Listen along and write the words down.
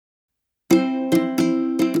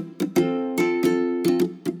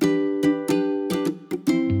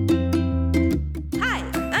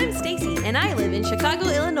Chicago,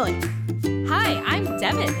 Illinois. Hi, I'm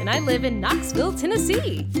Devin, and I live in Knoxville,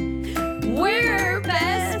 Tennessee. We're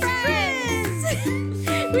best friends!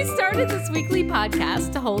 We started this weekly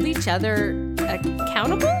podcast to hold each other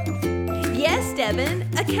accountable? Yes, Devin,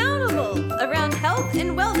 accountable around health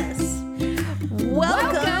and wellness.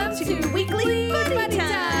 Welcome to Weekly Buddy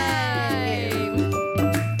Time!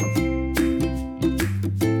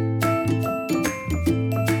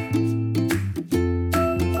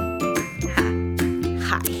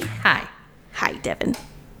 Hi, Devin.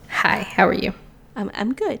 Hi, how are you?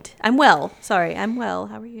 I'm good. I'm well. Sorry, I'm well.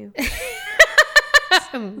 How are you?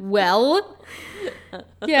 Well,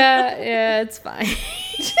 yeah, it's fine.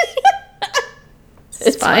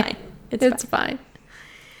 It's fine. It's fine.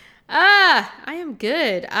 I am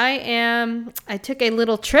good. I took a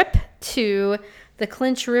little trip to the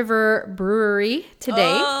Clinch River Brewery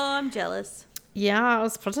today. Oh, I'm jealous. Yeah, it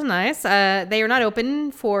was pretty nice. They are not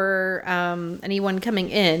open for anyone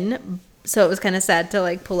coming in, so it was kind of sad to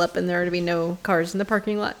like pull up and there to be no cars in the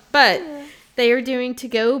parking lot. But they are doing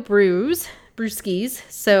to-go brewskis.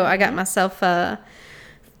 So I got myself a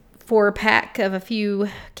 4-pack of a few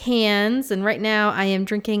cans, and right now I am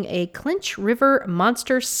drinking a Clinch River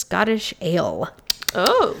Monster Scottish Ale.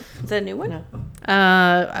 Oh, is that a new one?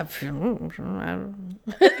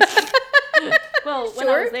 Well, when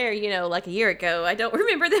I was there, like a year ago, I don't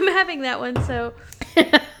remember them having that one, so.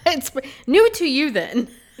 It's new to you then.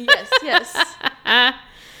 Yes.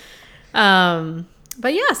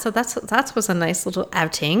 But yeah, so that was a nice little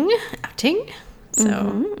outing.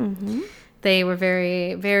 So they were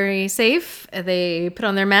very, very safe. They put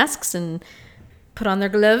on their masks and put on their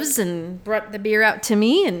gloves and brought the beer out to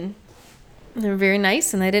me, and they were very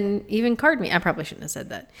nice, and they didn't even card me. I probably shouldn't have said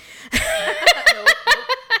that.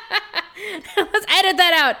 Let's edit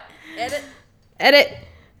that out. Edit.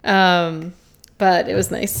 But it was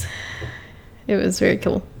nice. It was very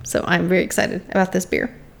cool. So I'm very excited about this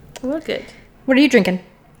beer. Well, good. What are you drinking?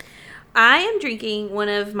 I am drinking one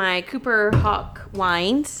of my Cooper Hawk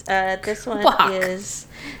wines. This one is,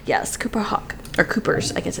 yes, Cooper Hawk. Or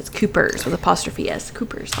Cooper's. I guess it's Cooper's with apostrophe S.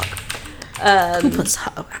 Cooper's Hawk. Cooper's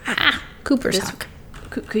Hawk. Cooper's Hawk.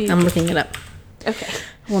 I'm looking it up. Okay.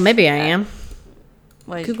 Well, maybe I am.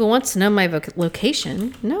 What Google wants to know my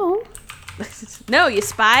location. No. No, you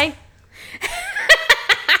spy.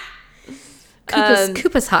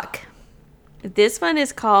 Cooper's Hawk. This one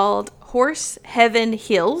is called Horse Heaven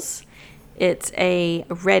Hills. It's a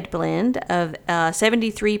red blend of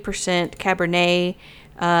 73% Cabernet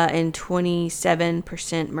and 27%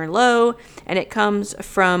 Merlot, and it comes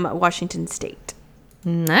from Washington State.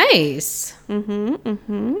 Nice.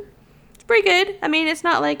 It's pretty good. I mean, it's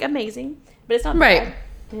not like amazing, but it's not Right.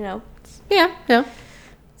 bad. Yeah.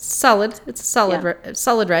 Solid. It's a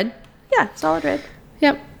solid red. Yeah, solid red.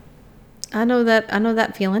 Yep. I know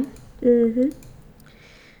that feeling.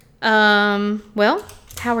 Well,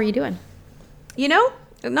 how are you doing?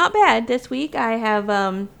 Not bad this week. I have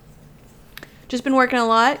just been working a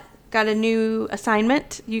lot. Got a new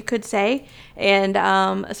assignment, you could say. And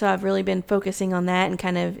so I've really been focusing on that, and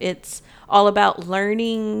kind of it's all about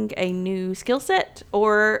learning a new skill set,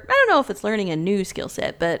 or I don't know if it's learning a new skill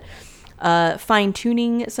set, but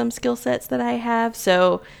fine-tuning some skill sets that I have.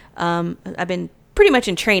 So I've been pretty much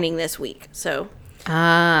in training this week. So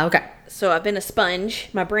Okay. So I've been a sponge.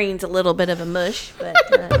 My brain's a little bit of a mush, but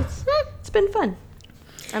it's been fun.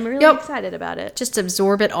 I'm really excited about it. Just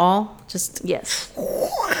absorb it all. Just Yes.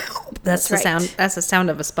 that's the right. sound. That's the sound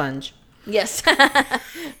of a sponge. Yes.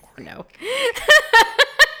 No.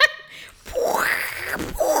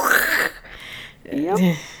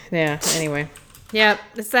 Yep. Yeah. Anyway. Yeah,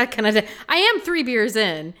 it's that kind of day. I am 3 beers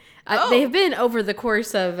in. They have been over the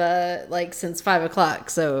course of since 5 o'clock.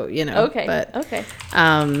 So Okay. But okay.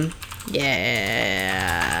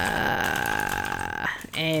 Yeah.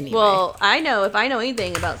 Anyway. Well, if I know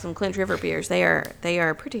anything about some Clinch River beers, they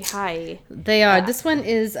are pretty high. They are. This one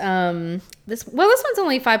is this one's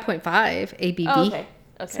only 5.5 ABV. Oh, okay.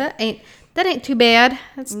 So that ain't too bad.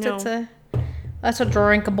 That's No. that's a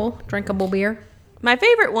drinkable beer. My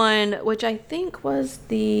favorite one, which I think was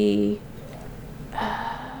it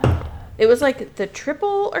was like the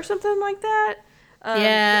triple or something like that.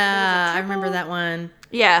 Yeah, I remember that one.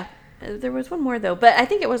 Yeah. There was one more though, but I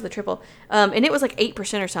think it was the triple. And it was like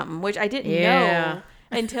 8% or something, which I didn't know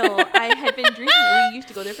until I had been drinking. We used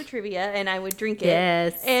to go there for trivia, and I would drink it.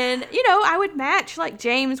 Yes. And, I would match like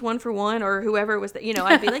James 1 for 1 or whoever was, I'd be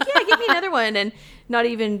like, yeah, give me another one, and not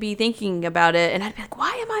even be thinking about it. And I'd be like,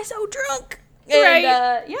 why am I so drunk? And, Right.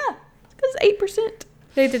 because 8%.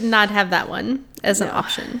 They did not have that one as an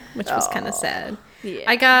option, which was kind of sad. Yeah.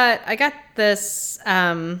 I got this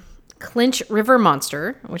Clinch River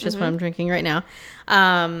Monster, which is what I'm drinking right now.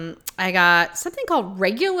 I got something called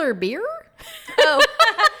regular beer. Oh,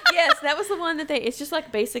 yes, that was the one that it's just like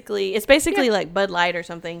it's basically like Bud Light or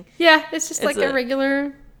something. Yeah, it's just like a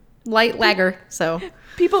regular light lager. So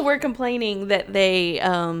people were complaining that they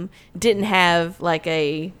didn't have like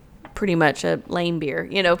pretty much a lame beer,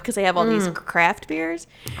 because they have all these craft beers.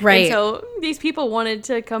 Right. And so these people wanted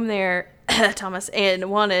to come there, Thomas, and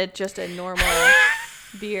wanted just a normal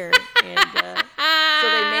beer. And so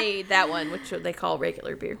they made that one, which they call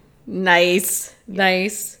regular beer. Nice.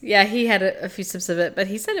 Yeah, he had a few sips of it, but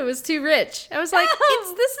he said it was too rich. I was like,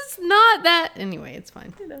 this is not that. Anyway, it's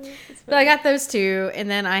fine. But I got those two, and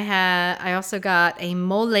then I also got a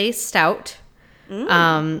mole stout,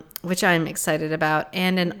 which I'm excited about,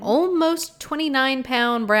 and an almost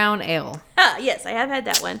 29-pound brown ale. Yes, I have had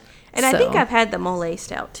that one, and I think I've had the mole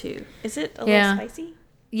stout too. Is it a little spicy?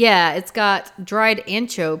 Yeah, it's got dried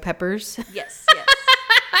ancho peppers. Yes.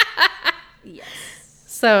 Yes.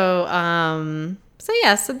 So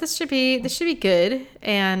this should be good.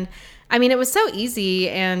 And I mean, it was so easy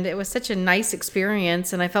and it was such a nice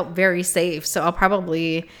experience and I felt very safe. So I'll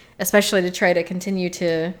probably, especially to try to continue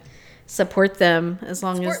to support them as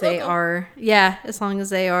long as they are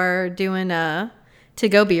doing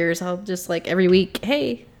to-go beers. I'll just like every week,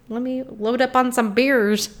 hey, let me load up on some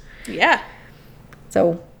beers. Yeah.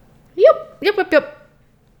 So, yep.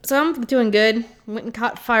 So I'm doing good. Went and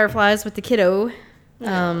caught fireflies with the kiddo.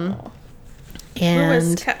 And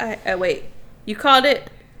wait, you caught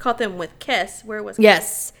them with Kess. Where was Kess?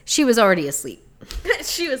 Yes, she was already asleep.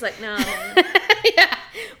 She was like, no. Yeah.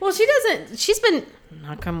 Well, she's been,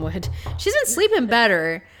 knock on wood, she's been sleeping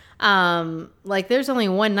better. Like there's only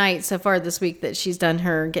one night so far this week that she's done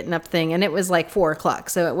her getting up thing, and it was like 4:00.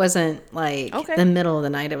 So it wasn't like the middle of the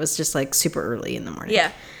night. It was just like super early in the morning.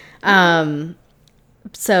 Yeah.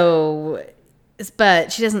 So,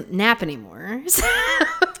 but she doesn't nap anymore. So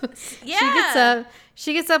yeah.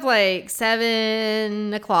 She gets up like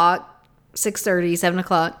 7:00,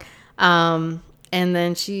 6:30, 7:00. And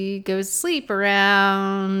then she goes to sleep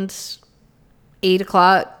around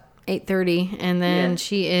 8:00, 8:30. And then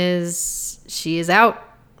she is out.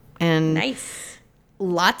 And nice.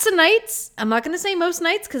 Lots of nights. I'm not going to say most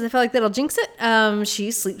nights because I feel like that'll jinx it. She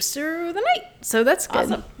sleeps through the night. So that's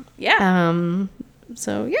good. Awesome. Yeah.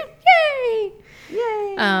 So yeah,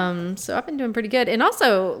 yay! So I've been doing pretty good, and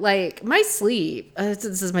also like my sleep. This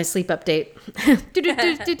is my sleep update. Sleep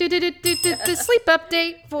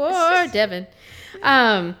update for Devin.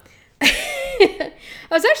 I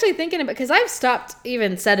was actually thinking about because I've stopped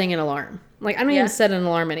even setting an alarm. Like I don't even set an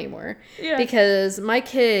alarm anymore because my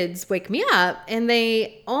kids wake me up, and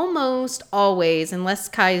they almost always, unless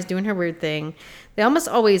Kai is doing her weird thing, they almost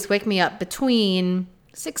always wake me up between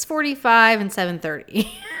 6:45 and 7:30.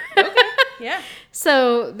 Okay. Yeah.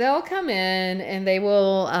 So they'll come in and they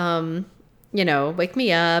will, wake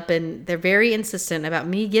me up, and they're very insistent about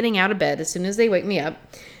me getting out of bed as soon as they wake me up.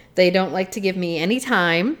 They don't like to give me any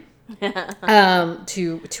time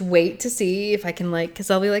to wait to see if I can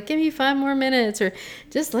because I'll be like, give me 5 more minutes or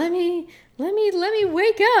just let me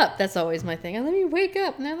wake up. That's always my thing. Let me wake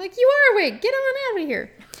up. And they're like, you are awake. Get on out of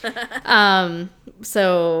here.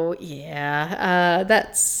 So yeah,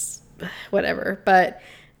 that's whatever, but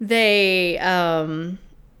they,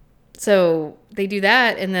 so they do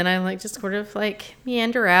that. And then I just sort of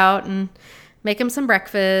meander out and make them some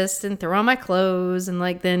breakfast and throw on my clothes. And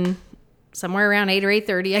then somewhere around 8 or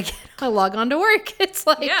 8:30, I log on to work. It's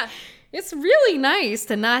it's really nice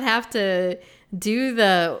to not have to do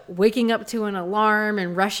the waking up to an alarm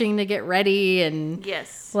and rushing to get ready. And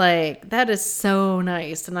that is so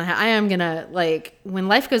nice. And I am gonna when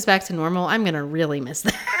life goes back to normal, I'm gonna really miss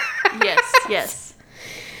that. Yes.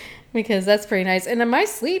 Because that's pretty nice. And my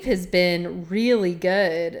sleep has been really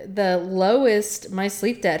good. The lowest my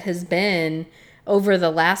sleep debt has been over the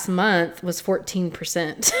last month was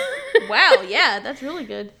 14%. Wow, yeah, that's really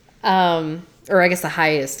good. Or I guess the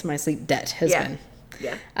highest my sleep debt has been.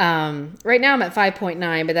 Yeah. Right now I'm at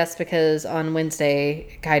 5.9, but that's because on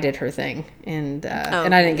Wednesday Kai did her thing, and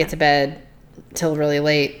I didn't get to bed till really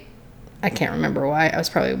late. I can't remember why. I was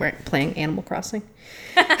probably playing Animal Crossing.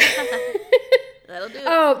 That'll do it.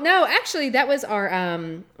 Oh no, actually that was our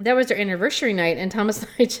anniversary night, and Thomas and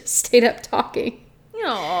I just stayed up talking. Aww.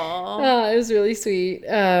 Oh, it was really sweet.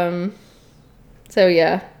 So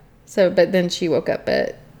yeah. But then she woke up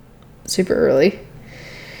at super early.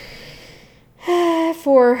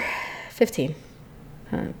 4:15.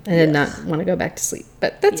 I did not want to go back to sleep,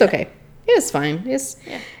 but that's okay. It's fine.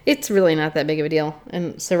 It's really not that big of a deal.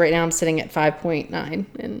 And so right now I'm sitting at 5.9,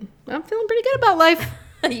 and I'm feeling pretty good about life.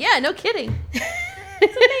 Yeah, no kidding.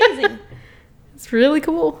 It's amazing. It's really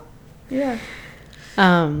cool. Yeah.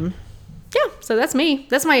 Yeah, so that's me.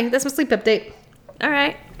 That's my sleep update. All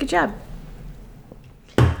right. Good job.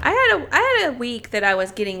 I had a week that I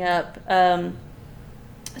was getting up.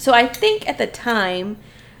 So I think at the time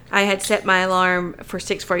I had set my alarm for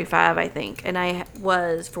 6:45, I think, and I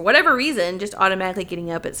was, for whatever reason, just automatically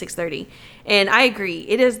getting up at 6:30. And I agree,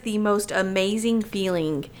 it is the most amazing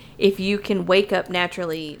feeling if you can wake up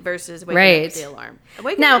naturally versus waking up with the alarm.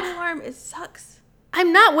 Waking up with the alarm, it sucks.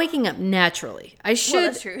 I'm not waking up naturally. I should. Well,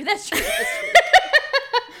 that's true. That's true.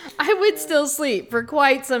 I would still sleep for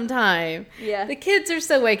quite some time. Yeah. The kids are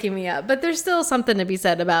still waking me up, but there's still something to be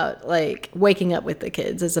said about like waking up with the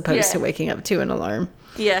kids as opposed to waking up to an alarm.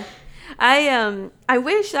 Yeah. I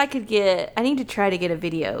wish I could I need to try to get a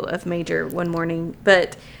video of Major one morning,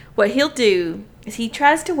 but what he'll do is he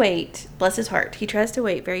tries to wait, bless his heart, he tries to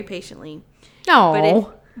wait very patiently.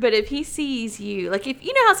 Oh. But if he sees you, like if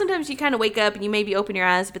you know how sometimes you kind of wake up and you maybe open your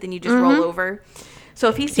eyes, but then you just roll over. So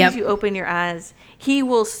if he sees you open your eyes, he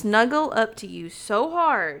will snuggle up to you so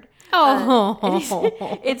hard. He's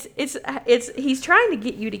trying to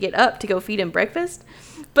get you to get up to go feed him breakfast,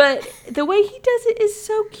 but the way he does it is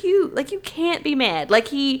so cute. Like you can't be mad. Like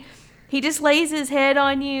he just lays his head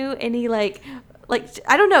on you and he like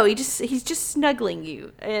I don't know. He's just snuggling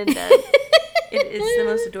you, and it's the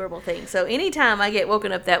most adorable thing. So anytime I get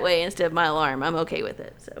woken up that way instead of my alarm, I'm okay with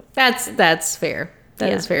it. So that's fair.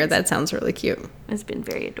 That is fair. That sounds really cute. It's been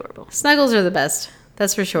very adorable. Snuggles are the best.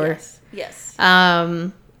 That's for sure. Yes.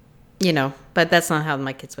 You know, but that's not how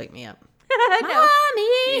my kids wake me up.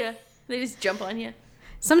 Mommy. Yeah. They just jump on you.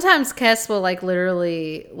 Sometimes Kess will like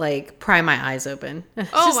literally like pry my eyes open.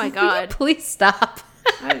 Oh my God. Please stop.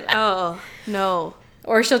 Oh no.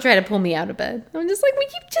 Or she'll try to pull me out of bed. I'm just like, will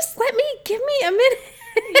you just give me a minute?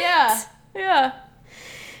 Yeah.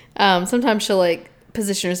 Sometimes she'll like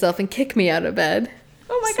position herself and kick me out of bed.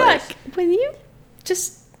 Oh my gosh. Like, will you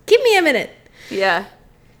just give me a minute? Yeah.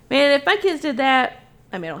 Man, if my kids did that,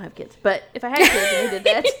 I mean, I don't have kids, but if I had kids and they did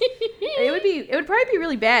that, it would probably be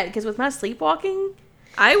really bad because with my sleepwalking,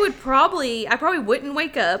 I probably wouldn't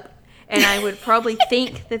wake up and I would probably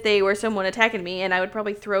think that they were someone attacking me and I would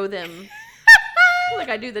probably throw them like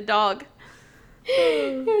I do the dog.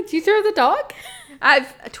 Do you throw the dog?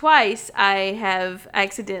 Twice I have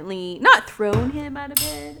accidentally not thrown him out of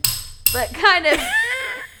bed, but kind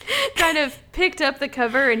of picked up the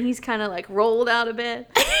cover and he's kind of like rolled out of bed.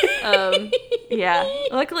 Yeah.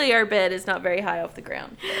 Luckily our bed is not very high off the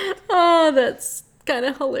ground. Oh, that's kind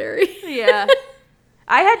of hilarious. Yeah.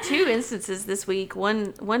 I had 2 instances this week.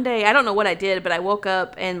 One day, I don't know what I did, but I woke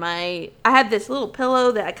up and I had this little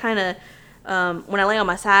pillow that I kind of, when I lay on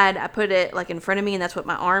my side, I put it like in front of me and that's what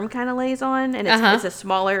my arm kind of lays on. And it's a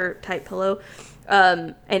smaller type pillow.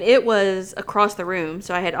 And it was across the room,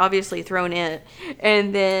 so I had obviously thrown it.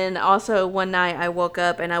 And then also one night I woke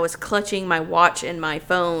up and I was clutching my watch and my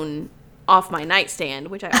phone off my nightstand,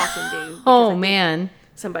 which I often do. Oh, man.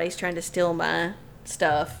 Somebody's trying to steal my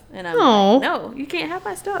stuff. And I'm like, no, you can't have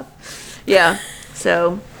my stuff. Yeah.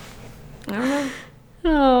 So, I don't know.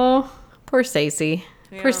 Oh, poor Stacy.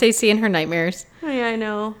 Yeah. Poor Stacy and her nightmares. Oh, yeah, I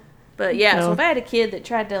know. But yeah, so if I had a kid that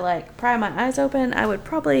tried to like pry my eyes open, I would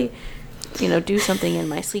probably... do something in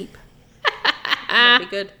my sleep. That'd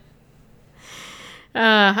be good.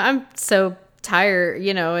 I'm so tired,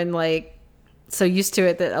 and like so used to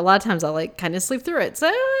it that a lot of times I'll like kind of sleep through it. So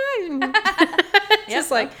just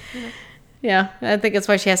I think that's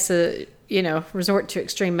why she has to, resort to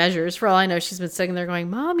extreme measures. For all I know, she's been sitting there going,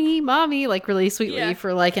 "Mommy, mommy," like really sweetly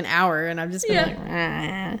for like an hour, and I've just been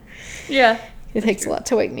like, Yeah. It takes a lot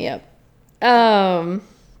to wake me up.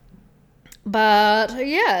 But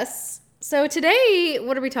yes. So today,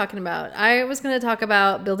 what are we talking about? I was going to talk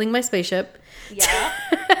about building my spaceship. Yeah.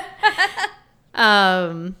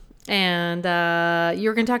 And you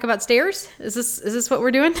were going to talk about stairs? Is this what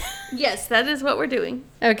we're doing? Yes, that is what we're doing.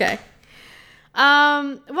 Okay.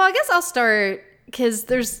 Well, I guess I'll start because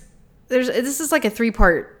this is like a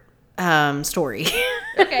 3-part story.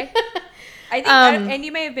 Okay. I think, and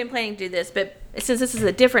you may have been planning to do this, but since this is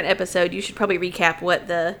a different episode, you should probably recap what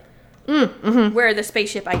where the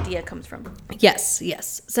spaceship idea comes from. Yes.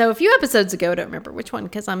 So a few episodes ago, I don't remember which one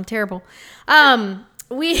because I'm terrible.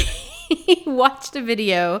 We watched a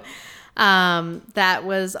video that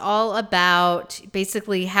was all about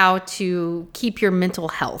basically how to keep your mental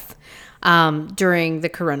health during the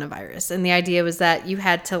coronavirus. And the idea was that you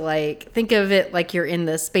had to like think of it like you're in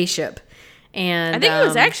the spaceship. And I think it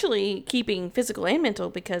was actually keeping physical and mental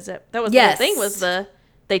because that was the whole thing was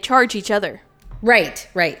they charge each other. Right.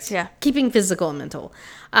 Yeah. Keeping physical and mental.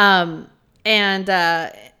 And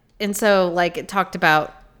and so like it talked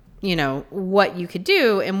about, you know, what you could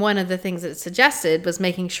do. And one of the things that it suggested was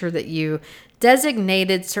making sure that you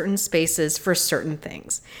designated certain spaces for certain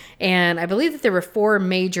things. And I believe that there were 4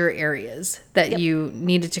 major areas that you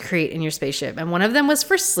needed to create in your spaceship. And one of them was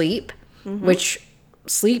for sleep, which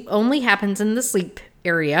sleep only happens in the sleep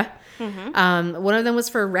area. One of them was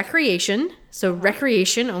for recreation. So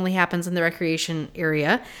recreation only happens in the recreation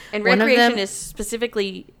area. And One of recreation them- is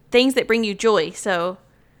specifically things that bring you joy. So,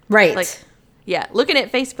 right. like, yeah, looking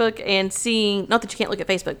at Facebook and seeing, not that you can't look at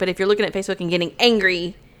Facebook, but if you're looking at Facebook and getting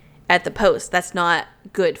angry at the post, that's not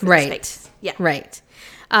good for the space. Yeah. Right.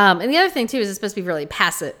 And the other thing too is it's supposed to be really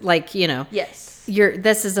passive. Like, you know, Yes.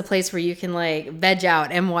 this is a place where you can like veg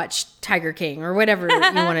out and watch Tiger King or whatever you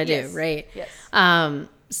want to do. Yes. Right. Yes.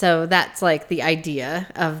 So that's like the idea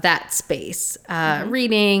of that space,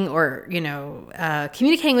 reading or, you know,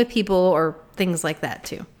 communicating with people or things like that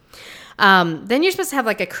too. Then you're supposed to have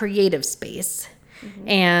like a creative space,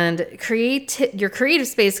 and your creative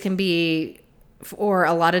space can be for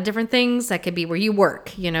a lot of different things. That could be where you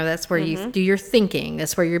work, you know, that's where you do your thinking.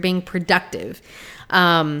 That's where you're being productive.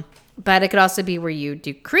 But it could also be where you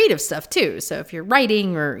do creative stuff too. So if you're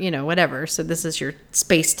writing or, you know, whatever. So this is your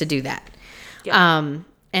space to do that. Yep.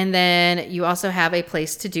 And then you also have a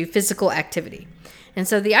place to do physical activity. And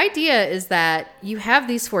so the idea is that you have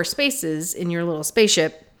these 4 spaces in your little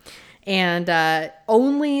spaceship, and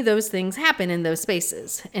only those things happen in those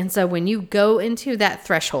spaces. And so when you go into that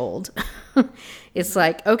threshold, it's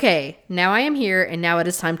like, okay, now I am here, and now it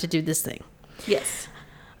is time to do this thing. Yes.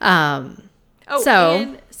 Oh,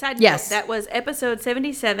 And side note, yes. that was episode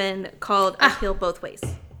 77 called Uphill Both Ways.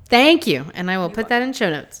 Thank you. And I will put that in show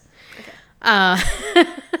notes.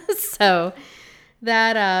 So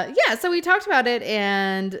that, so we talked about it.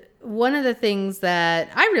 And one of the things that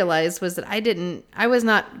I realized was that I was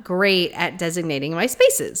not great at designating my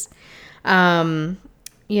spaces.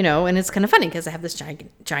 You know, and it's kind of funny because I have this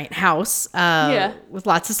giant house, with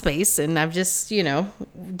lots of space, and I've just, you know,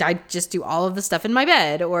 I just do all of the stuff in my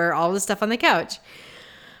bed or all the stuff on the couch.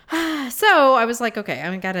 So I was like, okay,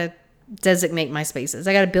 I got to designate my spaces.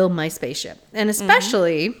 I got to build my spaceship. And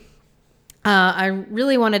especially, I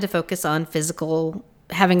really wanted to focus on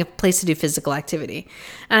having a place to do physical activity.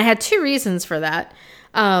 And I had 2 reasons for that.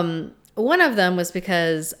 One of them was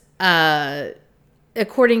because,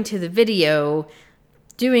 according to the video,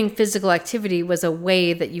 doing physical activity was a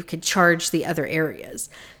way that you could charge the other areas.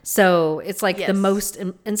 So it's like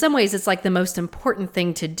in some ways, it's like the most important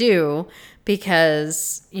thing to do,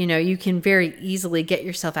 because, you know, you can very easily get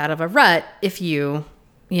yourself out of a rut if you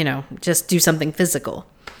know, just do something physical.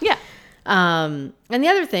 Yeah. And the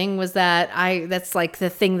other thing was that that's like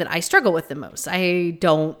the thing that I struggle with the most. I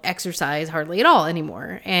don't exercise hardly at all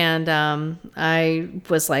anymore. And, I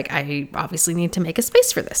was like, I obviously need to make a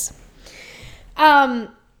space for this.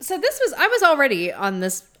 So I was already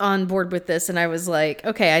on board with this, and I was like,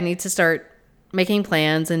 okay, I need to start making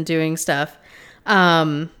plans and doing stuff.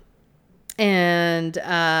 And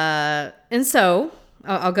so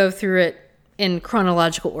I'll go through it in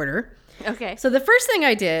chronological order. Okay. So the first thing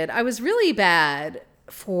I did, I was really bad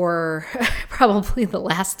for probably the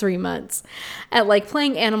last 3 months at like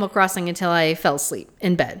playing Animal Crossing until I fell asleep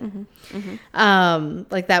in bed.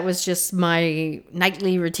 Like that was just my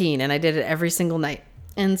nightly routine, and I did it every single night.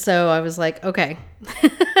 And so I was like, okay,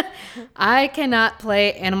 I cannot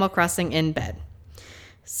play Animal Crossing in bed.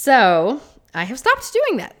 So I have stopped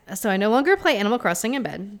doing that. So I no longer play Animal Crossing in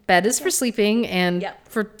bed. Bed is for sleeping and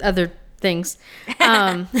for other things.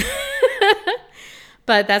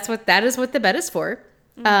 But that is what the bed is for.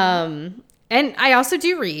 And I also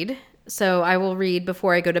do read. So I will read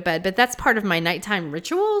before I go to bed, but that's part of my nighttime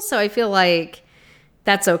ritual. So I feel like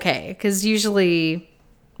that's okay. 'Cause usually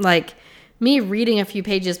like me reading a few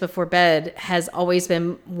pages before bed has always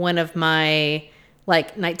been one of my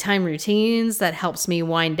like nighttime routines that helps me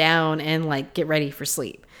wind down and like get ready for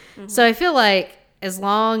sleep. So I feel like as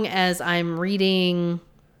long as I'm reading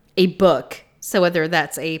a book, so whether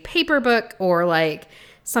that's a paper book or like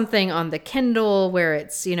something on the Kindle where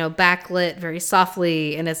it's, you know, backlit very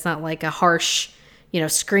softly and it's not like a harsh, you know,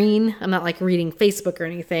 screen. I'm not like reading Facebook or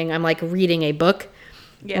anything. I'm like reading a book.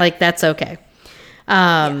 Yeah. Like that's okay.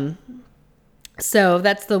 So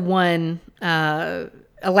that's the one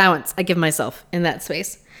allowance I give myself in that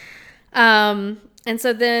space. And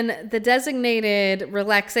so then the designated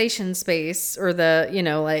relaxation space, or the, you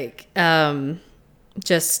know, like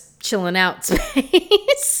just chilling out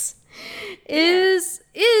space is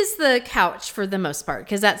the couch for the most part,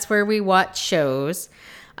 because that's where we watch shows.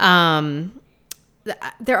 There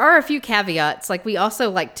are a few caveats. Like we also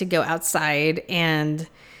like to go outside and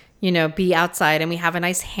be outside, and we have a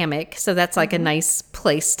nice hammock. So that's like a nice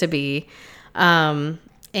place to be. And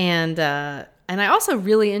I also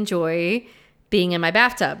really enjoy being in my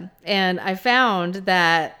bathtub. And I found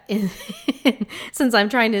that since I'm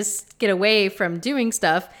trying to get away from doing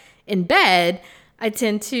stuff in bed, I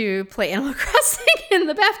tend to play Animal Crossing in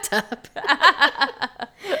the bathtub.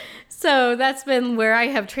 So that's been where I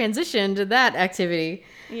have transitioned to that activity.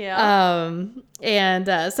 Yeah.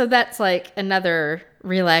 So that's like another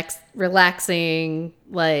relaxing,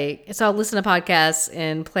 like, so I'll listen to podcasts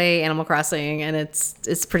and play Animal Crossing, and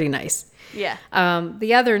it's pretty nice. Yeah.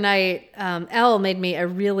 The other night, Elle made me a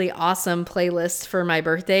really awesome playlist for my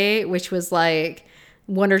birthday, which was like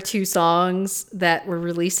 1 or 2 songs that were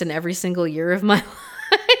released in every single year of my life.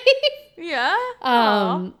 Yeah.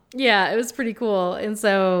 Yeah, it was pretty cool. And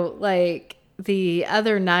so like the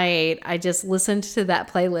other night, I just listened to that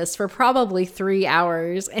playlist for probably 3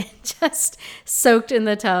 hours and just soaked in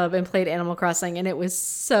the tub and played Animal Crossing. And it was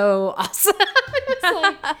so awesome.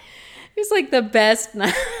 It was like the best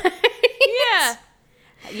night. Yeah.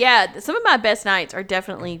 Yeah, some of my best nights are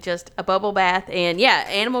definitely just a bubble bath and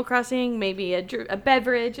Animal Crossing, maybe a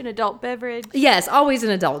beverage, an adult beverage. Yes, always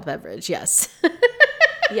an adult beverage. Yes.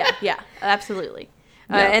 Yeah, absolutely.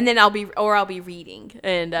 And then I'll be reading,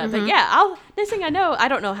 and but next thing I know, I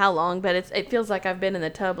don't know how long, but it feels like I've been in the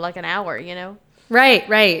tub like an hour,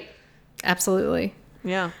 Right, absolutely.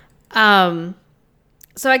 Yeah.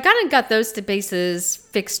 So I kind of got those two bases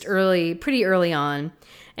fixed pretty early on,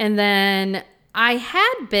 and then I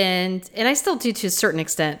had been, and I still do to a certain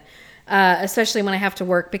extent, especially when I have to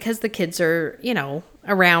work because the kids are,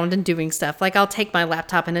 around and doing stuff. Like I'll take my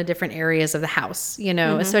laptop into different areas of the house,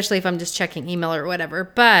 especially if I'm just checking email or whatever.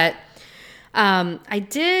 But I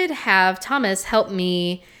did have Thomas help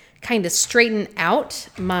me kind of straighten out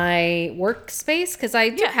my workspace because I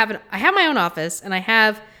have my own office, and I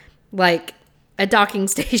have like a docking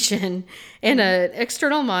station and an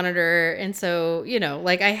external monitor. And so,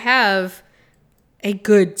 like I have a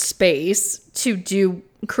good space to do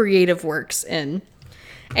creative works in.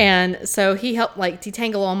 And so he helped like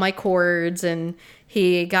detangle all my cords, and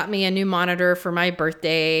he got me a new monitor for my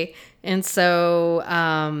birthday. And so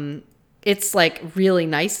it's like really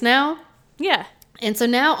nice now. Yeah. And so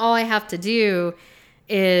now all I have to do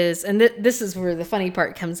is, and this is where the funny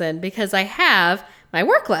part comes in, because I have my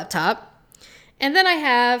work laptop and then I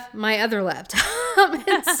have my other laptop.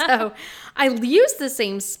 And so I use the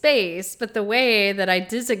same space, but the way that I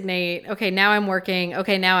designate, okay, now I'm working,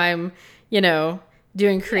 okay, now I'm,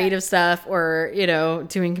 doing creative stuff or,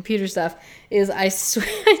 doing computer stuff, is I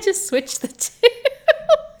just switch the two.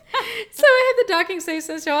 So I have the docking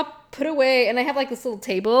station, so I'll put away, and I have like this little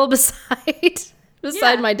table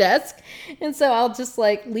beside my desk. And so I'll just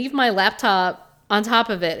like leave my laptop on top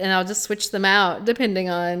of it, and I'll just switch them out depending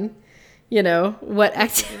on, what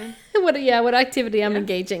activity I'm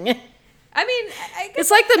engaging in. I mean, I guess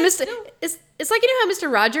it's like it's like, how Mr.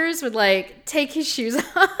 Rogers would like take his shoes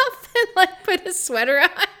off and like put his sweater on.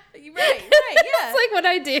 Right, yeah. That's like what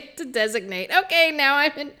I do to designate. Okay, now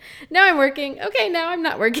I'm working. Okay, now I'm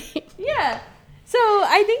not working. Yeah. So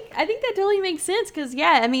I think that totally makes sense because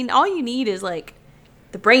all you need is like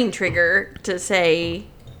the brain trigger to say,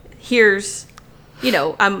 here's,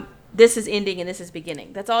 this is ending and this is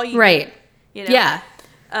beginning. That's all you need. Yeah.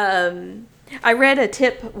 I read a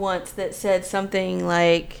tip once that said something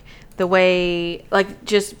like the way, like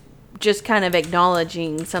just kind of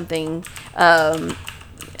acknowledging something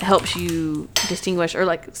helps you distinguish, or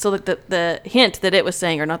like, so that the hint that it was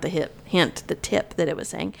saying, or not the the tip that it was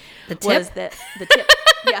saying, was that the tip,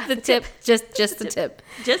 the tip, just the tip.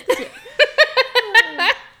 Just the tip.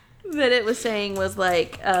 That it was saying was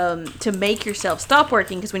like to make yourself stop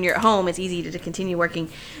working, because when you're at home it's easy to continue working.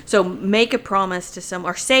 So make a promise to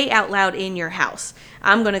or say out loud in your house,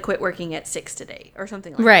 I'm going to quit working at 6 today, or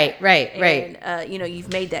something like that. Right. And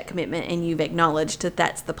you've made that commitment and you've acknowledged that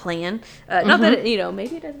that's the plan. Not that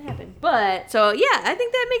maybe it doesn't happen, but so I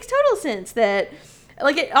think that makes total sense. That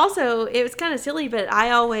like it was kind of silly, but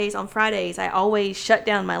on Fridays I always shut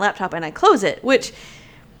down my laptop and I close it, which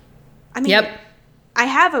Yep. I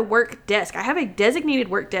have a work desk. I have a designated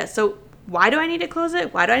work desk. So why do I need to close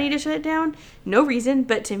it? Why do I need to shut it down? No reason.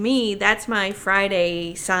 But to me, that's my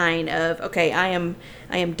Friday sign of, okay, I am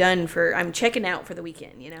done I'm checking out for the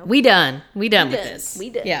weekend, We done with this. We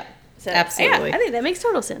did. Yeah. So, absolutely. Yeah, I think that makes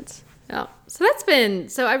total sense. Oh, so that's been,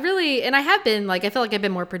 I have been like, I feel like I've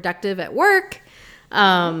been more productive at work.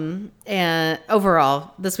 And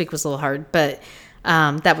overall this week was a little hard, but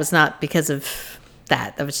that was not because of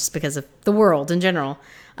that was just because of the world in general.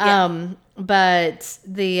 But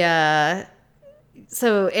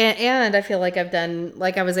and I feel like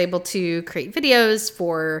I was able to create videos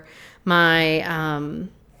for my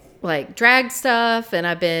like drag stuff, and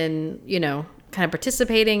I've been, kind of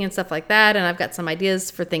participating and stuff like that, and I've got some ideas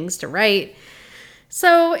for things to write.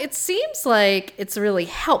 So it seems like it's really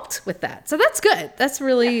helped with that. So that's good. That's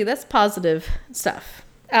positive stuff.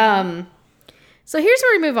 So here's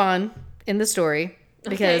where we move on in the story,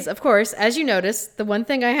 because of course, as you notice, the one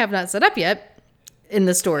thing I have not set up yet in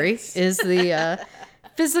the story is the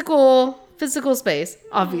physical space,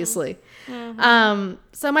 obviously.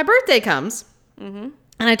 So my birthday comes, and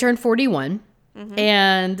I turn 41,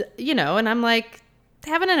 and and I'm like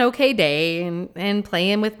having an okay day and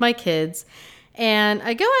playing with my kids, and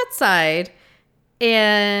I go outside,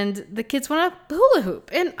 and the kids want to hula hoop,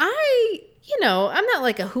 and I'm not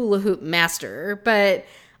like a hula hoop master, but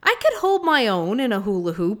I could hold my own in a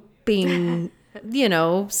hula hooping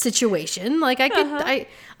situation. Like I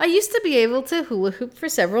used to be able to hula hoop for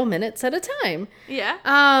several minutes at a time. Yeah.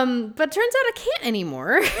 But turns out I can't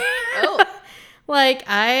anymore. Oh. Like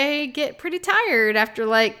I get pretty tired after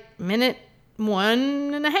like minute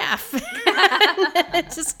 1.5.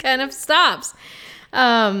 It just kind of stops.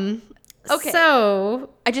 Okay. So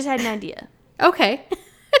I just had an idea. Okay.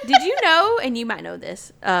 Did you know, and you might know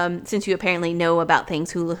this, since you apparently know about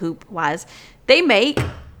things hula hoop wise, they make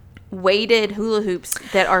weighted hula hoops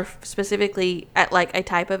that are specifically at like a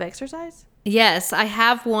type of exercise? Yes, I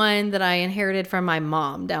have one that I inherited from my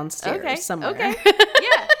mom downstairs somewhere. Okay.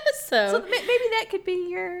 Yeah. So maybe that could be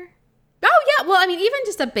your... Oh, yeah. Well, I mean, even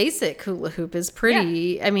just a basic hula hoop is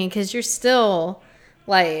pretty... Yeah. I mean, because you're still,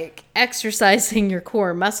 like, exercising your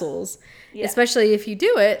core muscles. Yeah. Especially if you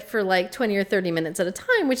do it for, like, 20 or 30 minutes at a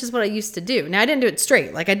time, which is what I used to do. Now, I didn't do it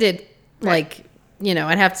straight. Like, I did, like,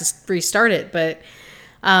 I'd have to restart it. But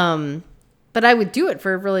I would do it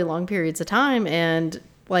for really long periods of time. And,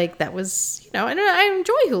 like, that was, and I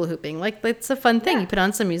enjoy hula hooping. Like, it's a fun thing. Yeah. You put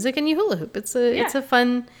on some music and you hula hoop. It's a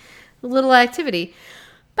fun little activity.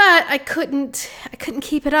 But I couldn't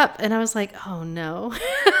keep it up. And I was like, oh, no.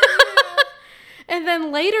 And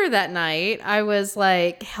then later that night, I was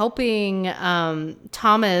like helping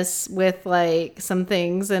Thomas with like some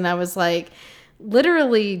things. And I was like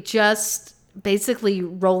literally just basically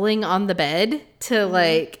rolling on the bed to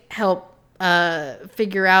like help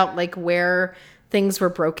figure out like where things were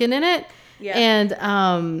broken in it. Yeah.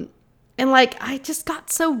 And like I just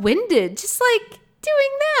got so winded just like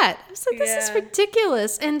doing that. I was like, this is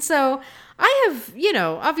ridiculous. And so I have,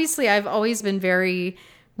 obviously I've always been very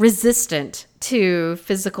resistant to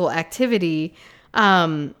physical activity.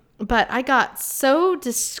 But I got so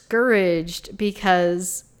discouraged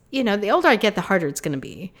because, the older I get, the harder it's going to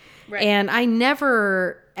be. Right. And I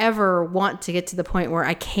never, ever want to get to the point where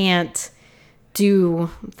I can't do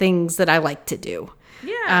things that I like to do.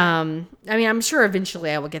 Yeah. I mean, I'm sure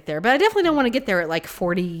eventually I will get there, but I definitely don't want to get there at like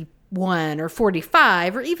 41 or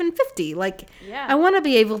 45 or even 50. Like, I want to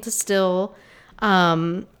be able to still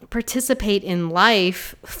participate in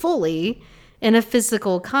life fully in a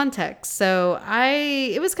physical context. So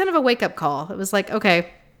it was kind of a wake up call. It was like,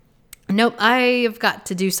 okay, nope, I've got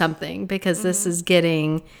to do something because this is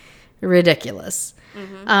getting ridiculous.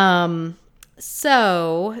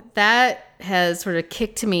 So that has sort of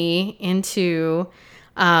kicked me into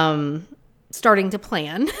starting to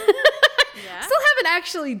plan. Still haven't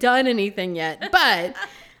actually done anything yet, but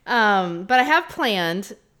I have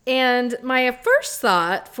planned. And my first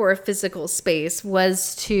thought for a physical space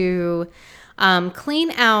was to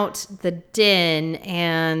clean out the den,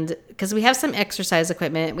 and because we have some exercise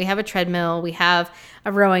equipment, we have a treadmill, we have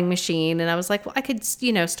a rowing machine, and I was like, well, I could,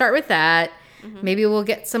 start with that. Maybe we'll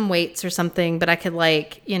get some weights or something, but I could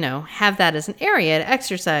have that as an area to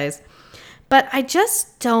exercise. But I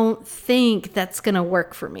just don't think that's going to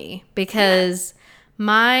work for me because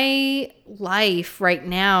my life right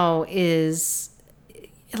now is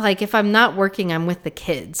like, if I'm not working, I'm with the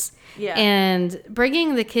kids. Yeah. And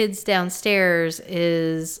bringing the kids downstairs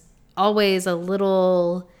is always a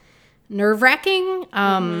little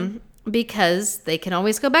nerve-wracking because they can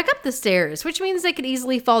always go back up the stairs, which means they could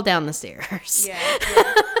easily fall down the stairs.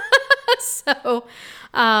 Yeah. So,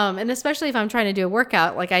 and especially if I'm trying to do a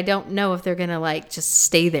workout, like I don't know if they're going to like just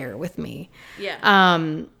stay there with me. Yeah.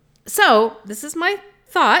 So this is my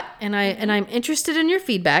thought, and I'm interested in your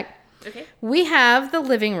feedback. Okay. We have the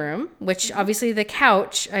living room, which obviously the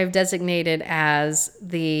couch I've designated as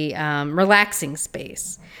the relaxing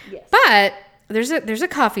space. Yes. But there's a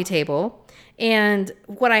coffee table. And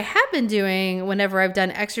what I have been doing whenever I've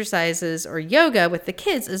done exercises or yoga with the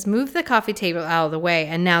kids is move the coffee table out of the way.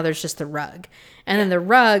 And now there's just the rug. And then the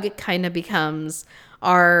rug kind of becomes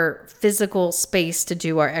our physical space to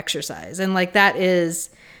do our exercise. And like that is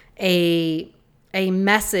a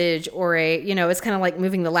message or it's kind of like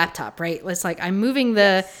moving the laptop, right? It's like I'm moving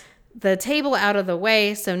the table out of the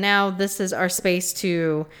way. So now this is our space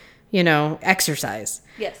to, exercise.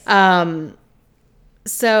 Yes.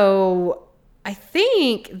 So I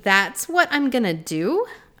think that's what I'm going to do.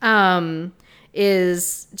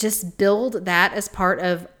 Is just build that as part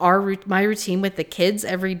of my routine with the kids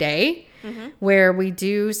every day, where we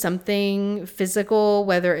do something physical,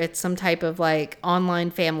 whether it's some type of like online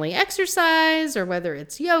family exercise or whether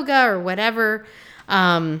it's yoga or whatever,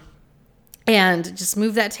 and just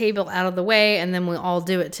move that table out of the way, and then we all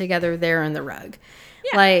do it together there on the rug.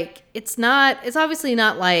 Yeah. Like it's obviously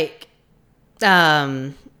not like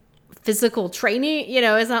physical training,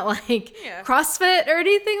 it's not like CrossFit or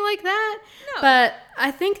anything like that. No. But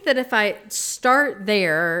I think that if I start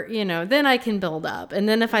there, then I can build up. And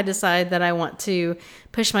then if I decide that I want to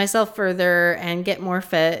push myself further and get more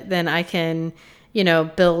fit, then I can,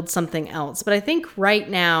 build something else. But I think right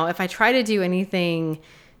now, if I try to do anything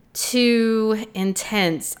too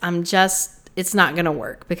intense, it's not going to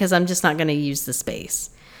work because I'm just not going to use the space.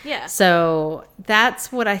 Yeah. So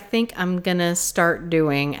that's what I think I'm going to start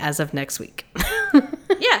doing as of next week.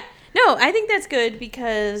 Yeah. No, I think that's good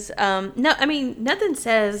because, nothing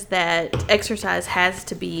says that exercise has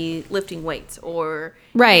to be lifting weights or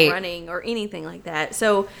running or anything like that.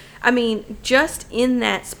 So, just in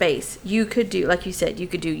that space, you could do, like you said, you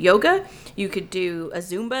could do yoga, you could do a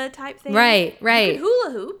Zumba type thing. Right. You could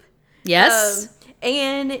hula hoop. Yes.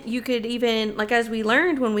 And you could even, like as we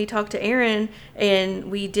learned when we talked to Erin and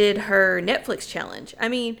we did her Netflix challenge.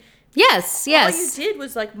 Yes. All you did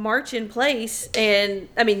was like march in place, and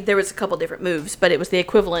there was a couple different moves, but it was the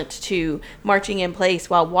equivalent to marching in place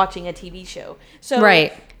while watching a TV show. So,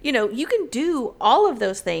 right. You can do all of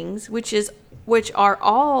those things, which are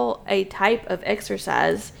all a type of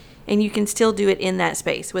exercise, and you can still do it in that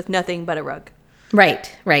space with nothing but a rug.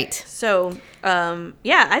 Right. So,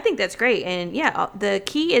 I think that's great. And the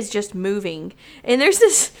key is just moving. And there's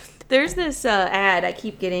this ad I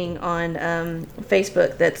keep getting on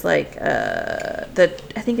Facebook that's like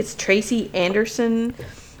I think it's Tracy Anderson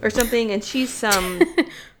or something, and she's some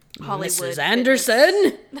Hollywood Mrs.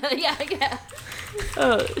 Anderson. Yeah.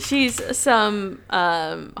 Oh, she's some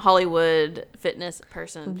Hollywood fitness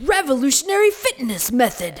person. Revolutionary fitness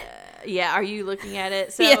method. Yeah, are you looking at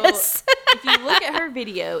it? So yes. If you look at her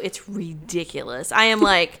video, it's ridiculous. I am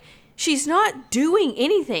like, she's not doing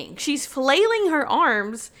anything. She's flailing her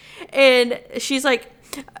arms, and she's like,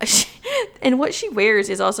 and what she wears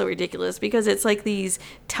is also ridiculous because it's like these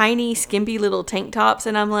tiny, skimpy little tank tops,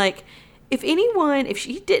 and I'm like, if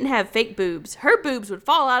she didn't have fake boobs, her boobs would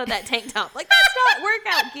fall out of that tank top. Like, that's not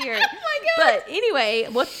workout gear. Oh my God. But anyway,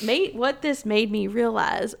 what this made me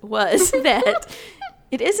realize was that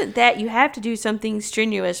it isn't that you have to do something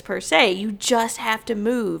strenuous per se. You just have to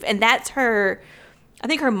move. And that's her, I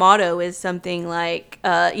think her motto is something like,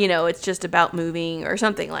 it's just about moving or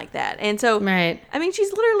something like that. And so, right.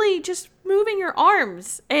 She's literally just moving her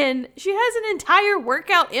arms, and she has an entire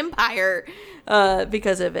workout empire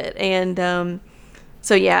because of it. And I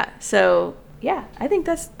think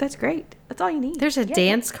that's great. That's all you need. There's a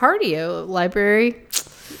dance cardio library.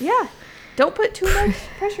 Yeah. Don't put too much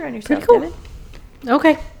pressure on yourself. Pretty cool. Devin.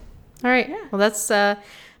 Okay. All right. Yeah. Well, that's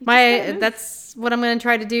that's what I'm going to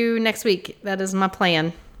try to do next week. That is my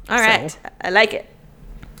plan. All right. I like it.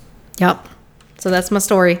 Yep. So that's my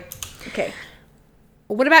story. Okay.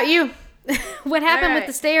 What about you? What happened with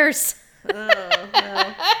the stairs? Oh,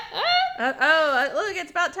 no. Look,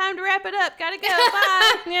 it's about time to wrap it up. Gotta go.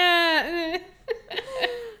 Bye. Yeah.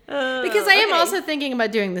 Because I am also thinking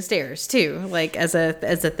about doing the stairs too, like as a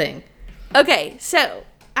thing. Okay, so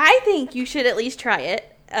I think you should at least try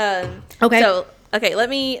it. Okay. So let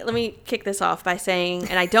me kick this off by saying,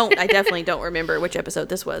 and I definitely don't remember which episode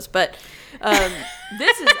this was, but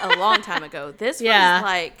this is a long time ago. This was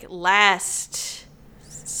like last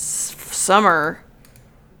summer,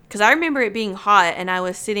 because I remember it being hot and I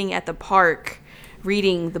was sitting at the park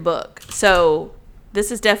reading the book. So this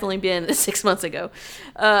has definitely been 6 months ago.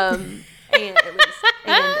 And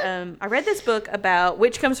I read this book about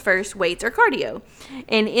which comes first, weights or cardio.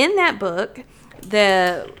 And in that book,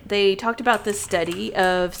 they talked about this study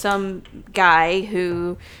of some guy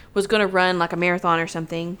who was going to run like a marathon or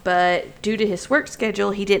something, but due to his work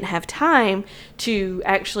schedule, he didn't have time to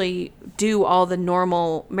actually do all the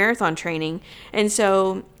normal marathon training. And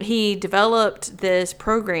so he developed this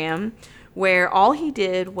program where all he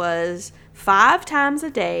did was 5 times a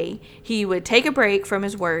day, he would take a break from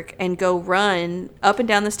his work and go run up and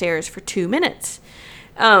down the stairs for 2 minutes.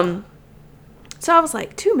 So I was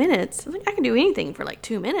like, 2 minutes? I was like, I can do anything for like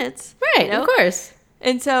 2 minutes. Right, of course.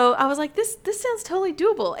 And so I was like, this sounds totally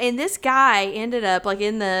doable. And this guy ended up like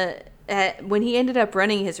when he ended up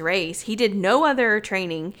running his race, he did no other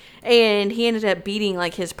training, and he ended up beating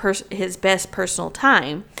like his best personal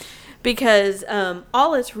time, because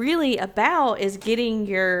all it's really about is getting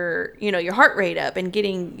your heart rate up and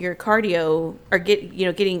getting your cardio, or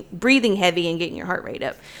getting breathing heavy and getting your heart rate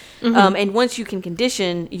up. And once you can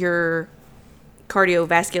condition your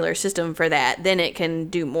cardiovascular system for that, then it can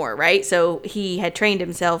do more, right? So he had trained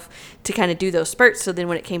himself to kind of do those spurts, so then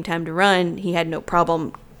when it came time to run, he had no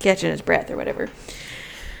problem catching his breath or whatever.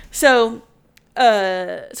 So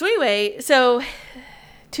anyway,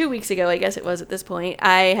 2 weeks ago, I guess it was at this point,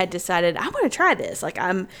 I had decided I want to try this. Like,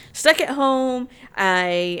 I'm stuck at home.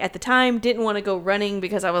 I, at the time, didn't want to go running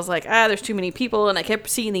because I was like, there's too many people. And I kept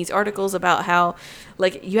seeing these articles about how,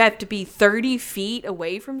 like, you have to be 30 feet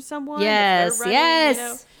away from someone. Yes, running,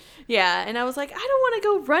 yes. Yeah, and I was like, I don't want to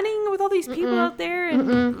go running with all these people out there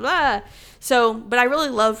and blah. So, but I really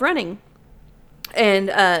love running. And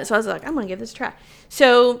so I was like, I'm going to give this a try.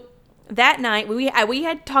 So that night, we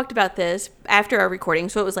had talked about this after our recording,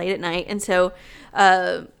 so it was late at night. And so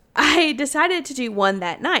I decided to do one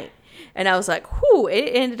that night. And I was like, whew,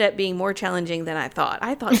 it ended up being more challenging than I thought.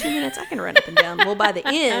 I thought 2 minutes, I can run up and down. Well, by the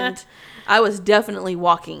end, I was definitely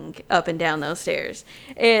walking up and down those stairs.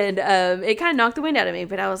 And it kind of knocked the wind out of me.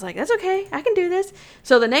 But I was like, that's okay. I can do this.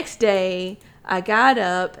 So the next day, I got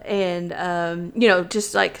up and,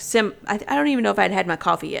 just like I don't even know if I'd had my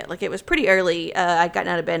coffee yet. Like, it was pretty early. I'd gotten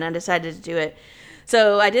out of bed and I decided to do it.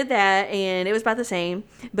 So I did that, and it was about the same.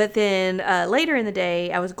 But then later in the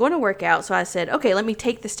day, I was going to work out. So I said, okay, let me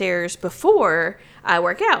take the stairs before I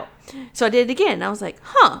work out. So I did it again. I was like,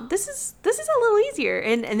 this is a little easier.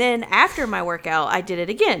 And then after my workout, I did it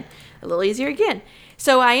again, a little easier again.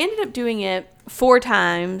 So I ended up doing it 4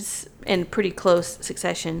 times in pretty close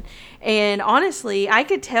succession. And honestly, I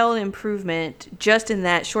could tell an improvement just in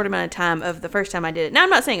that short amount of time of the first time I did it. Now, I'm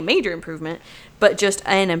not saying a major improvement, but just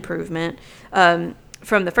an improvement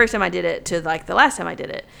from the first time I did it to like the last time I did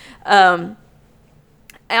it.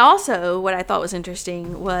 Also, what I thought was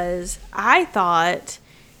interesting was I thought,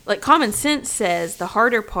 like, common sense says the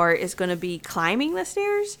harder part is going to be climbing the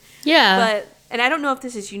stairs. Yeah. And I don't know if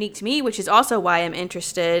this is unique to me, which is also why I'm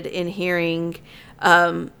interested in hearing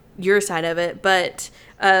your side of it. But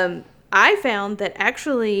I found that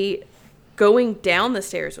actually going down the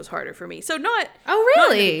stairs was harder for me. So not... Oh, really?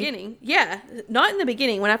 Not in the beginning. Yeah. Not in the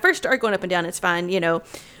beginning. When I first start going up and down, it's fine,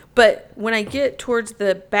 But when I get towards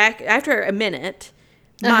the back, after a minute,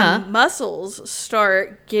 my muscles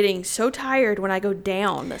start getting so tired when I go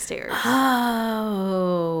down the stairs.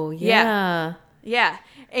 Oh, yeah. Yeah.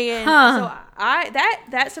 And so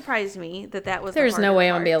that surprised me that was There's the no way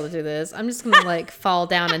I'm part. going to be able to do this. I'm just going to like fall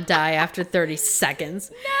down and die after 30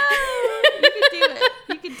 seconds. No, you can do it.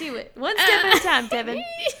 You can do it. One step at a time, Devin.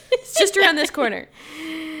 It's just around this corner.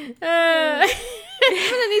 I'm going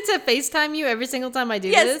to need to FaceTime you every single time I do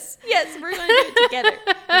this. Yes, we're going to do it together.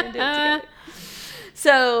 We're going to do it together.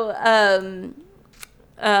 So,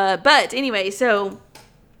 but anyway, so...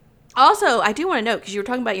 Also, I do want to note, because you were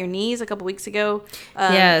talking about your knees a couple weeks ago,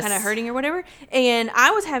 yes, kind of hurting or whatever. And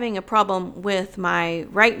I was having a problem with my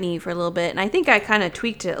right knee for a little bit. And I think I kind of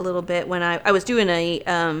tweaked it a little bit when I was doing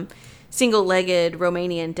a single-legged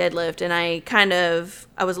Romanian deadlift. And I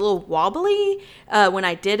was a little wobbly when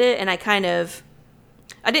I did it. And I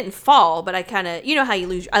didn't fall, but I kind of, how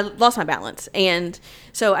I lost my balance. And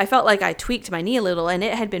so I felt like I tweaked my knee a little, and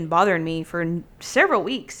it had been bothering me for several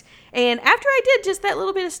weeks. And after I did just that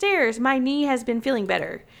little bit of stairs, my knee has been feeling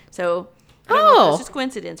better. So I don't know if it's just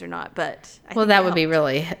coincidence or not, but I think that would be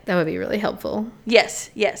really helpful. Yes.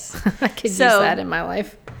 I could use that in my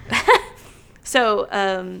life. So,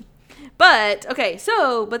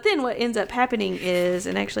 but then what ends up happening is,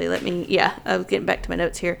 and actually I was getting back to my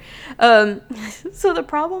notes here. So the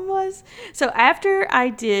problem was, after I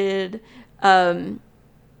did,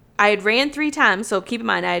 I had ran 3 times, so keep in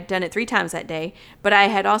mind I had done it 3 times that day, but I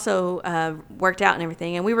had also worked out and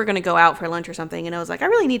everything, and we were going to go out for lunch or something, and I was like, I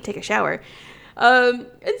really need to take a shower. And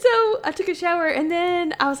so I took a shower, and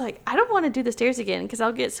then I was like, I don't want to do the stairs again because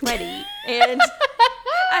I'll get sweaty, and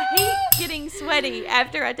I hate getting sweaty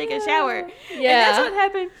after I take a shower. Yeah. And that's what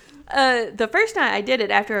happened. The first night I did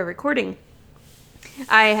it after a recording,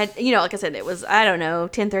 I had, like I said, it was,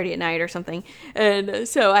 10:30 at night or something. And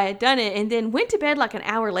so I had done it and then went to bed like an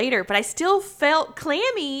hour later, but I still felt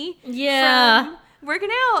clammy from working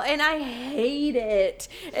out, and I hate it.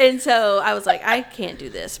 And so I was like, I can't do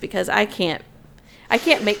this because I can't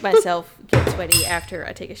make myself get sweaty after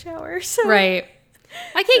I take a shower. So, right.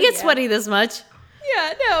 I can't get sweaty this much.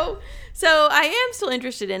 Yeah, no. So I am still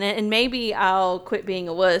interested in it, and maybe I'll quit being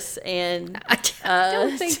a wuss and I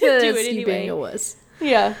don't think do that's it you anyway. being a wuss.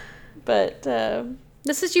 Yeah, but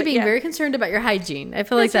This is you But being yeah. very concerned about your hygiene. I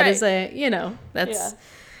feel like That's that is that's. Yeah.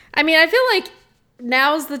 I mean, I feel like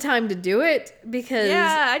now's the time to do it because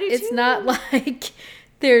Yeah, I do it's too. not like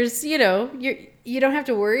there's you don't have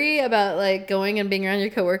to worry about like going and being around your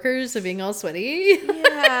coworkers and being all sweaty.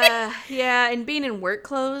 yeah, and being in work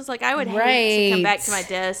clothes, like I would hate to come back to my Right.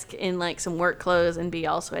 desk in like some work clothes and be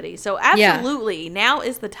all sweaty. So absolutely, now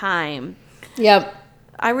is the time. Yep.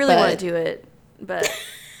 I really want But- to do it, but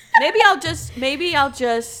maybe I'll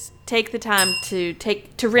just take the time to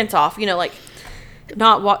rinse off. Like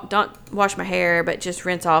don't wash my hair, but just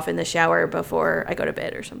rinse off in the shower before I go to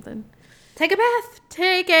bed or something. Take a bath.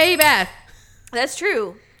 Take a bath. That's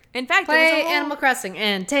true. In fact, there Play was a whole- Animal Crossing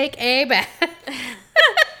and take a bath.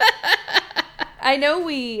 I know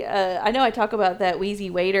I talk about that Wheezy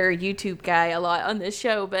Waiter YouTube guy a lot on this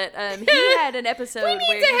show, but he had an episode We where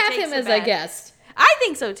need to he have takes him a as a bath. guest. I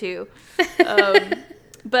think so too.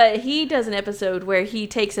 But he does an episode where he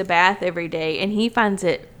takes a bath every day, and he finds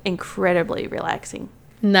it incredibly relaxing.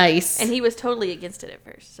 Nice. And he was totally against it at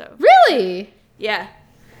first. So Really? yeah.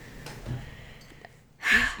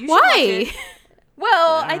 You should Why? watch it.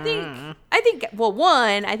 Well, I think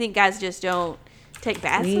one, I think guys just don't take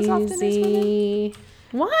baths as often as women. Easy.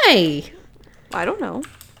 Why? I don't know.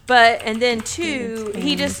 But and then two,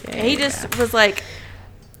 he just was like,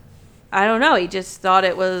 I don't know. He just thought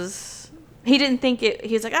it was. He didn't think it.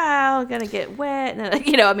 He was like, I'm gonna get wet,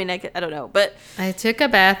 and I mean, I don't know, but I took a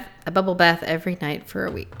bubble bath every night for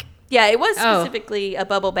a week. yeah, it was Oh. specifically a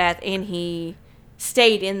bubble bath, and he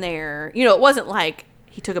stayed in there. It wasn't like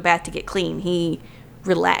he took a bath to get clean. He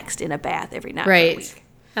relaxed in a bath every night. For a Right. week.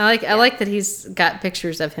 I like that he's got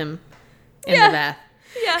pictures of him in Yeah. the bath.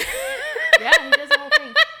 Yeah. Yeah, he does the whole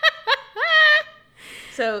thing.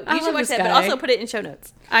 So I you should love watch this that, but guy. also put it in show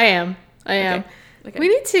notes. I am. Okay. We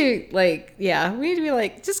need to we need to be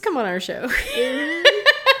like, just come on our show.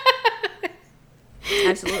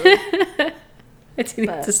 Absolutely. I do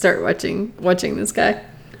need to start watching this guy.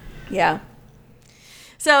 Yeah.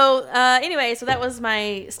 So anyway, so that was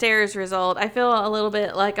my stairs result. I feel a little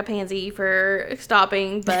bit like a pansy for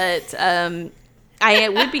stopping, but I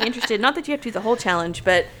would be interested. Not that you have to do the whole challenge,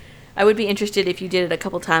 but I would be interested if you did it a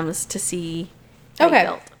couple times to see how you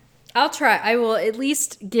felt. I'll try. I will at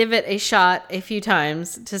least give it a shot a few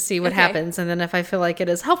times to see what Okay. happens, and then if I feel like it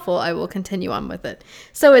is helpful, I will continue on with it.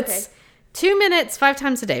 So it's 2 minutes 5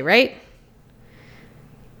 times a day, right?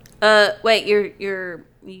 Wait,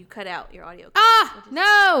 you cut out your audio. Ah,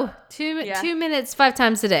 no. Yeah. 2 minutes 5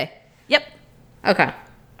 times a day. Yep. Okay.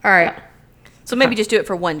 All right. So maybe just do it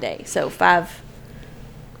for one day. So five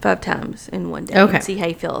times in one day. Okay. And see how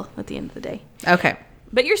you feel at the end of the day. Okay.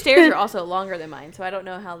 But your stairs are also longer than mine, so I don't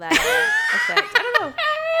know how that affects. I don't know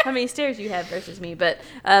how many stairs you have versus me, but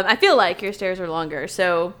I feel like your stairs are longer.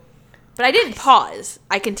 So, but I didn't pause.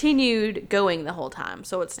 I continued going the whole time,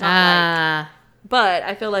 so it's not like. But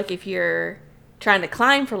I feel like if you're trying to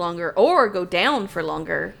climb for longer or go down for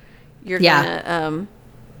longer, you're gonna,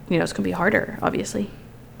 it's gonna be harder, obviously.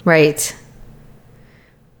 Right.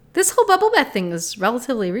 This whole bubble bath thing is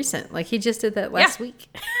relatively recent. Like he just did that last week.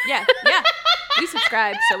 Yeah. We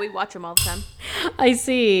subscribe, so we watch them all the time. I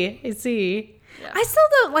see. Yeah. I still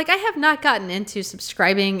don't I have not gotten into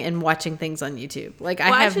subscribing and watching things on YouTube. Like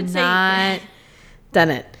Well, I I have should say- not done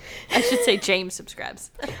it. I should say James subscribes.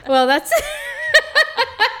 Well, that's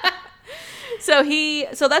So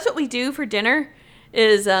that's what we do for dinner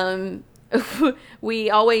is we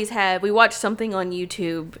watch something on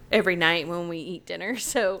YouTube every night when we eat dinner.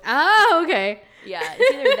 So Oh, okay. yeah,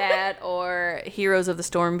 it's either that or Heroes of the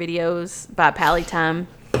Storm videos by Pally Time,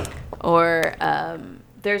 or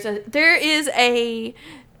there is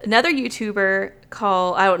another YouTuber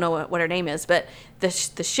called, I don't know what her name is, but the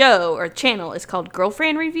show or channel is called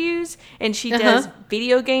Girlfriend Reviews, and she does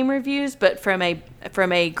video game reviews, but from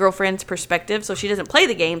a girlfriend's perspective. So she doesn't play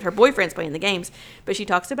the games; her boyfriend's playing the games, but she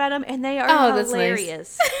talks about them, and they are that's nice.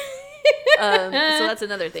 hilarious. So that's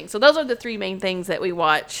another thing. So those are the three main things that we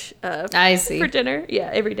watch. I see. For dinner, yeah,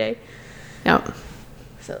 every day. Yep.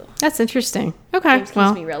 So That's interesting. Okay. James keeps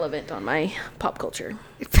Well. me relevant on my pop culture.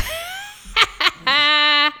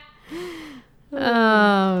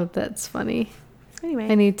 Oh, that's funny. Anyway,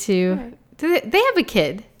 I need to. Right. Do they have a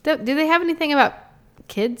kid? Do they have anything about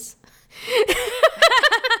kids?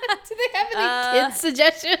 Do they have any kid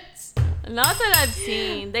suggestions? not that I've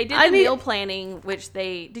seen. They did I the need- meal planning, which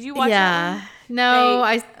did you watch that one? No,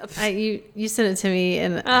 They- you sent it to me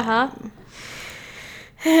and Uh-huh.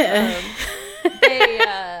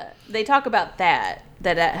 they talk about that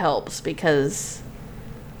helps because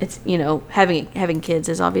it's, having kids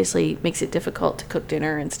is obviously makes it difficult to cook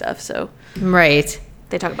dinner and stuff. So Right.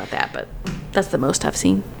 they talk about that, but that's the most I've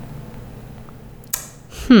seen.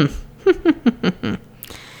 I'm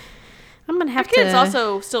going to have Our kid's to...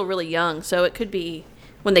 also still really young, so it could be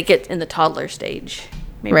when they get in the toddler stage.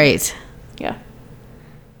 Maybe. Right. Yeah.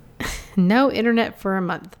 No internet for a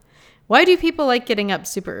month. Why do people like getting up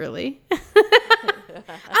super early?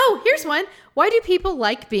 Oh, here's one. Why do people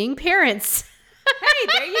like being parents? Hey,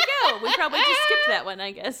 there you go. We probably just skipped that one,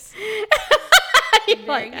 I guess. There you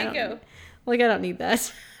go. I don't need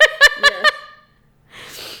that. Yeah.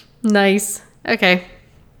 Nice. Okay.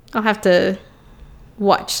 I'll have to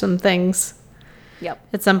watch some things Yep.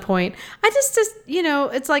 at some point. I just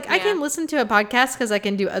it's like I Yeah. can listen to a podcast because I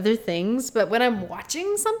can do other things, but when I'm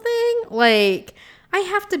watching something, like I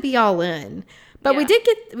have to be all in. But we Yeah.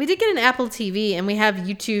 did get an Apple TV, and we have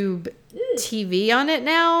YouTube TV on it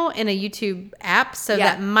now and a YouTube app, so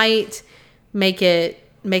Yeah. that might make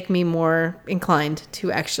me more inclined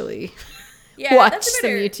to actually Yeah, watch that's a some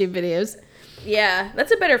better- YouTube videos. Yeah,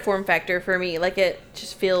 that's a better form factor for me. Like, it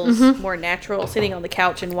just feels more natural sitting on the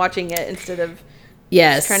couch and watching it instead of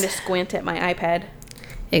Yes. trying to squint at my iPad.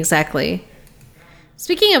 Exactly.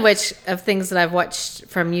 Speaking of which, of things that I've watched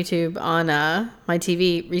from YouTube on my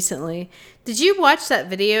TV recently, did you watch that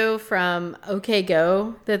video from OK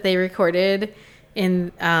Go that they recorded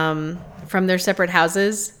in from their separate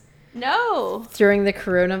houses No. during the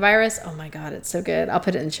coronavirus? Oh my God, it's so good. I'll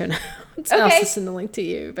put it in the show notes. I'll Okay. also send the link to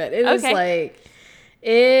you. But it is Okay. like,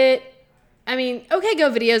 I mean, OK Go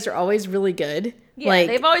videos are always really good. Yeah, like,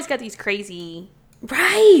 they've always got these crazy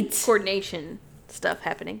right. coordination stuff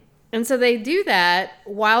happening. And so they do that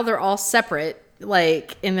while they're all separate,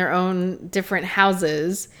 like in their own different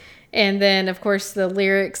houses. And then, of course, the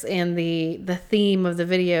lyrics and the theme of the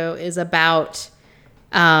video is about,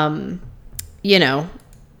 the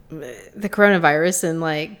coronavirus and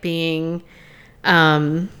like being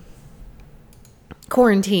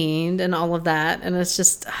quarantined and all of that. And it's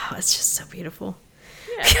just so beautiful.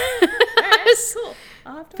 Yeah. All right, cool.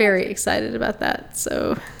 I'll have to Very excited about that.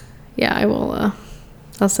 So, yeah, I will.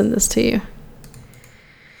 I'll send this to you.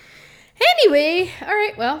 Anyway, all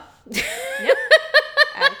right. Well, Yep.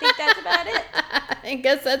 I think that's about it. I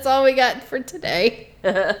guess that's all we got for today.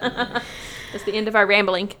 That's the end of our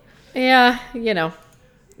rambling. Yeah,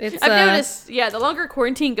 it's. I've noticed, the longer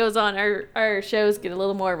quarantine goes on, our shows get a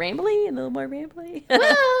little more rambly and a little more rambly. Well,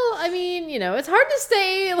 I mean, it's hard to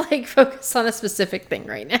stay like focused on a specific thing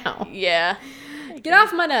right now. Yeah. Get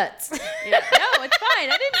off my nuts. Yeah. No, it's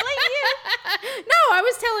fine. I didn't blame you. No, I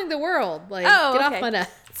was telling the world, like, Oh, get okay. off my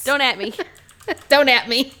nuts. Don't at me. Don't at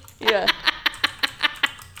me. Yeah.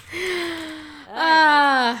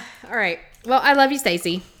 All right. Well, I love you,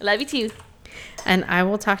 Stacy, I love you too. and I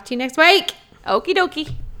will talk to you next week. Okie dokie.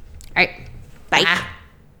 All right. Bye. Bye.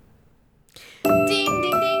 Ding,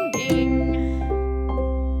 ding, ding, ding.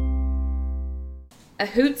 A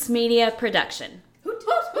Hoots Media production. Hoot,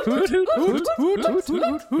 hoot, hoot, hoot, hoot, hoot, hoot,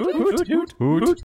 hoot, hoot, hoot, hoot.